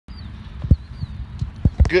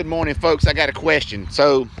Good morning, folks. I got a question.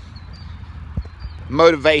 So,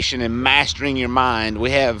 motivation and mastering your mind. We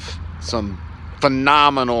have some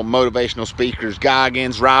phenomenal motivational speakers: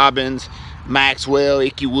 Goggins, Robbins, Maxwell,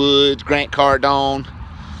 Ickey Woods, Grant Cardone,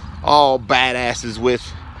 all badasses with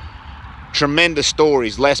tremendous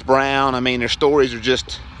stories. Les Brown, I mean, their stories are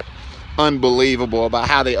just unbelievable about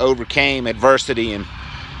how they overcame adversity and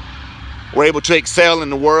were able to excel in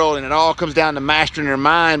the world, and it all comes down to mastering their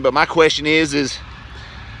mind. But my question is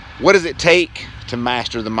what does it take to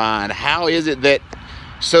master the mind? How is it that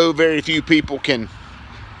so very few people can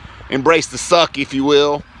embrace the suck, if you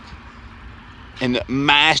will, and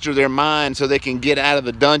master their mind so they can get out of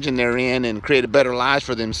the dungeon they're in and create a better life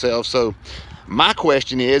for themselves? So my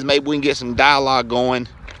question is, maybe we can get some dialogue going.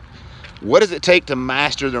 What does it take to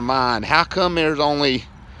master their mind? How come there's only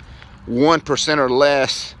 1% or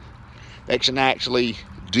less that can actually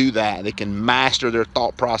do that? They can master their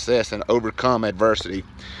thought process and overcome adversity.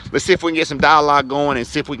 Let's see if we can get some dialogue going and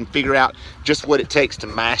see if we can figure out just what it takes to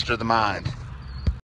master the mind.